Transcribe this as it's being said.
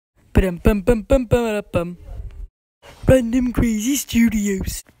Random Crazy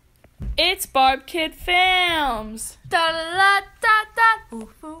Studios. It's Barb Kid Films. Da da da da da. Ooh,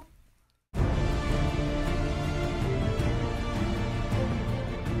 ooh.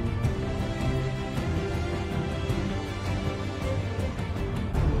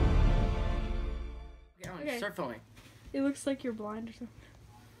 Okay. Start filming. It looks like you're blind or something.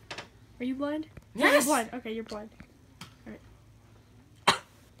 Are you blind? Yes. You're blind. Okay, you're blind. All right.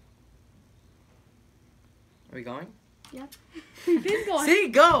 Are we going? Yeah. We've been going. See,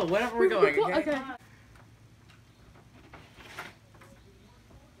 go. Whenever we're going. Okay.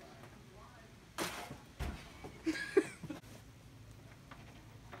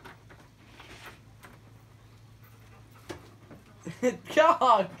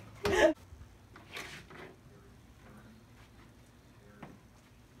 Dog.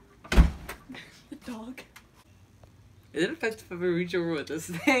 The dog. Is it effective if I reach over with this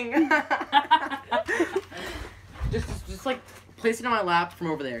thing? just like place it on my lap from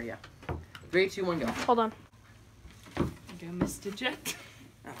over there. Yeah. 3, 2, 1, go. Hold on. Go, Mr. Jett.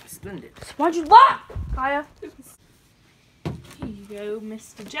 Oh, splendid. Why'd you laugh, Kaya? Here you go,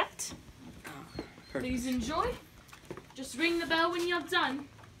 Mr. Jett. Oh, perfect. Please enjoy. Just ring the bell when you're done.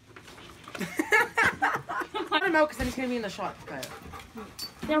 I don't know because then he's gonna be in the shot. Okay.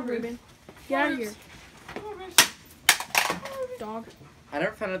 Yeah, Ruben. Get out of here, dog. I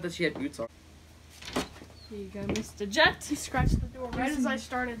never found out that she had boots on. Here you go, Mr. Jett. He scratched the door right as I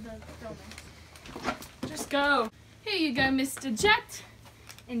started the filming. Just go. Here you go, Mr. Jett.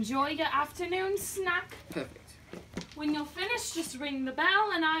 Enjoy your afternoon snack. Perfect. When you're finished, just ring the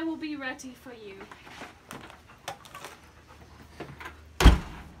bell and I will be ready for you.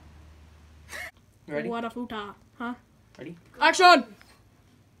 Ready? What a futa, huh? Ready? Action!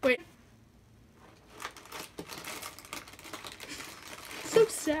 Wait. So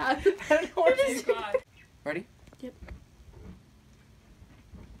sad. I don't know what to do. Ready? Yep.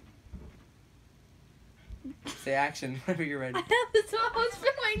 Say action whenever you're ready. That's what I was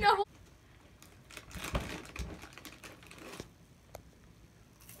feeling. No.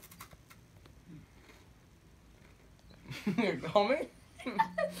 You're coming?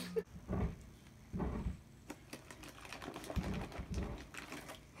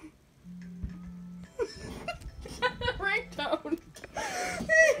 Ringtone.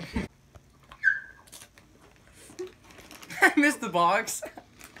 I missed the box.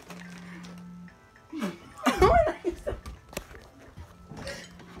 I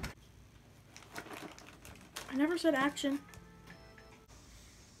never said action.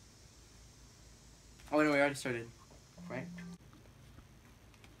 Oh, wait, no, we already started. Right?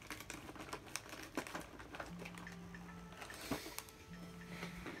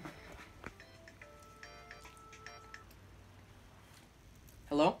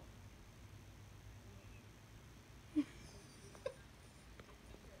 Hello?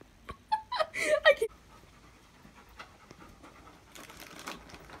 I can't.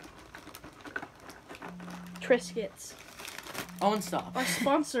 Triscuits. Oh, and stop. Our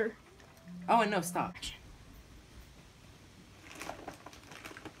sponsor. Oh, and no, stop.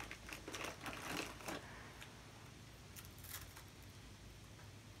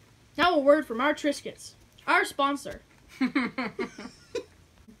 Now a word from our Triscuits. Our sponsor.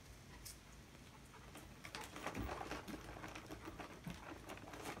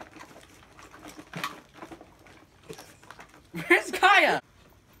 Where's Kaya?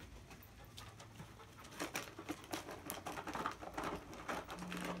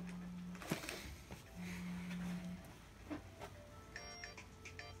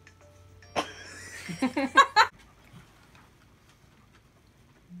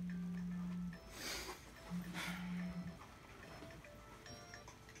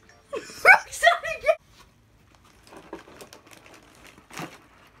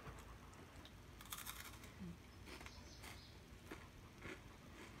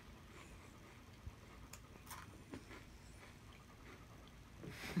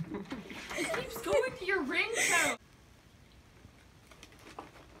 It keeps going to your ringtone.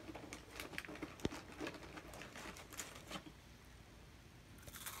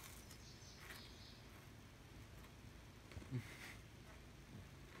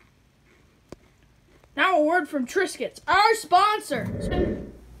 Now a word from Triscuits. Our sponsor.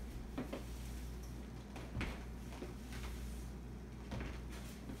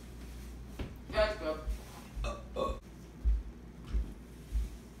 Yes, go.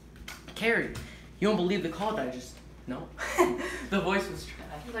 Carrie, you won't believe the call that I just... No. The voice was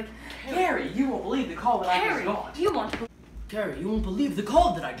trash. Like, Carrie, you won't believe the call that I just got. do you want to... Carrie, you won't believe the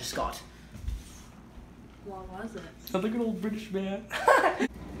call that I just got. What was it? Sounds like an old British man.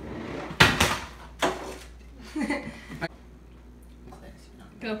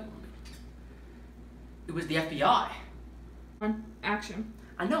 Action.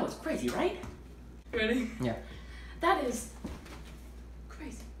 I know, it's crazy, right? Ready? Yeah. That is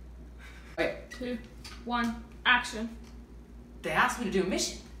crazy. Okay. 2, 1, action. They asked me to do a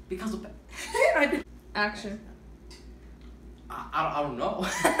mission because of... Action. I don't know.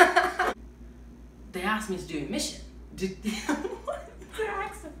 They asked me to do a mission. What is their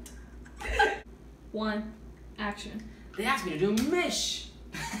accent? 1, action. They asked me to do a mish.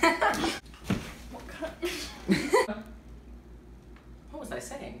 What was I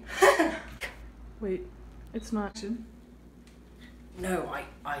saying? Wait, it's not. Action. No,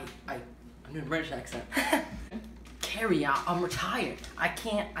 I'm doing a British accent. Carry out, I'm retired. I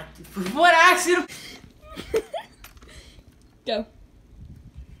can't, what accent? Go.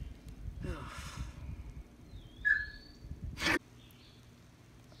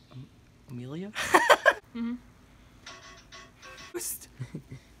 Amelia? Mm-hmm.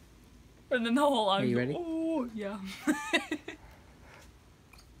 And then the whole Are you ready? Oh, yeah.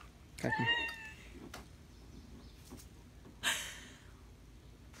 Okay.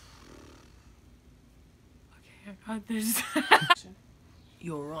 Okay, I got this.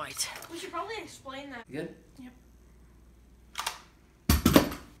 You're right. We should probably explain that. You good?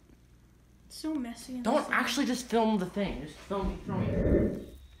 It's so messy. And Don't actually just film the thing. Just film me. Throw me.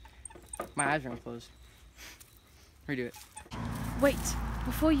 My eyes are closed. Redo it. Wait,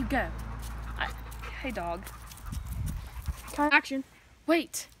 before you go. Hey, dog. Action.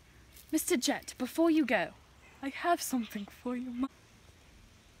 Wait, Mr. Jett, before you go, I have something for you.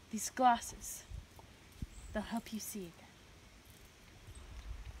 These glasses, they'll help you see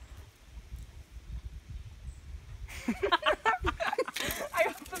again. I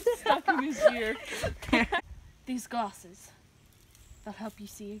got them stuck in his ear. These glasses, they'll help you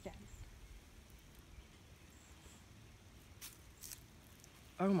see again.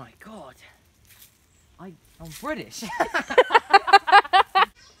 Oh my god. I'm British.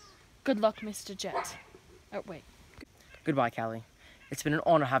 Good luck, Mr. Jett. Oh, wait. Goodbye, Callie. It's been an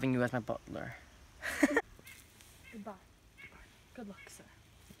honor having you as my butler. Goodbye. Good luck, sir.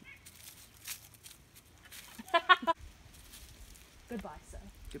 Goodbye, sir.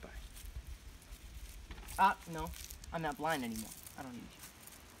 Goodbye. No. I'm not blind anymore. I don't need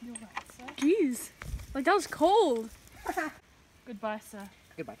you. You're right, sir. Jeez. Like, that was cold. Goodbye, sir.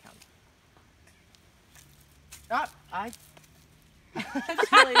 Goodbye, Callie. It's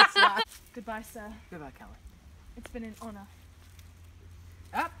really not. Goodbye, sir. Goodbye, Callie. It's been an honor.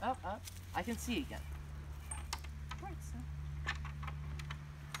 Up. I can see again. Right, sir.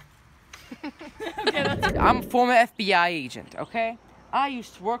 Okay, that's it. I'm a former FBI agent, okay? I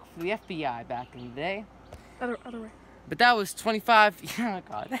used to work for the FBI back in the day. Other way. But that was 25... Oh,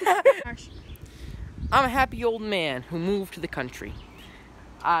 God. Action. I'm a happy old man who moved to the country.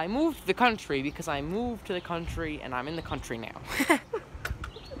 I moved to the country because I moved to the country and I'm in the country now.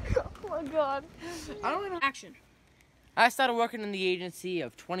 Oh my god. I don't even... Action. I started working in the agency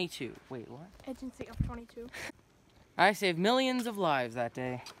of 22. Wait, what? Agency of 22. I saved millions of lives that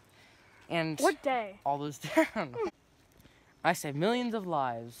day. And What day? all those... I saved millions of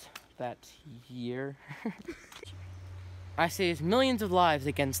lives that year. I saved millions of lives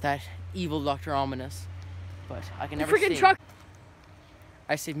against that evil Dr. Ominous. But I can never Freaking save... truck.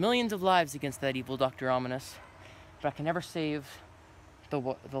 I saved millions of lives against that evil Dr. Ominous. But I can never save the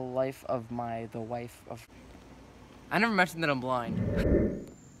life of the wife of... I never mentioned that I'm blind.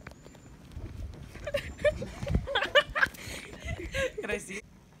 Can I see it?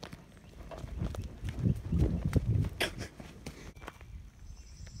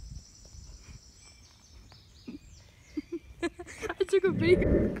 I took a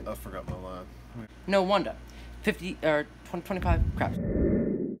video. I forgot my line. No wonder. 50 or 25 craps.